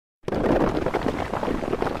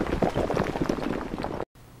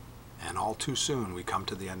all too soon we come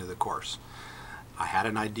to the end of the course. I had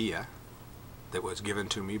an idea that was given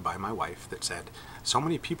to me by my wife that said, so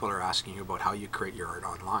many people are asking you about how you create your art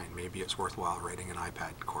online. Maybe it's worthwhile writing an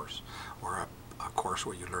iPad course or a course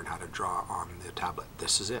where you learn how to draw on the tablet.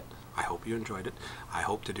 This is it. I hope you enjoyed it. I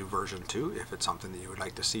hope to do version 2. If it's something that you would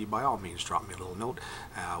like to see, by all means drop me a little note.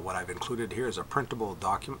 What I've included here is a printable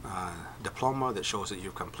diploma that shows that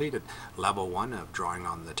you've completed level 1 of drawing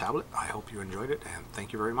on the tablet. I hope you enjoyed it, and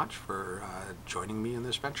thank you very much for joining me in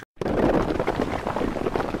this venture.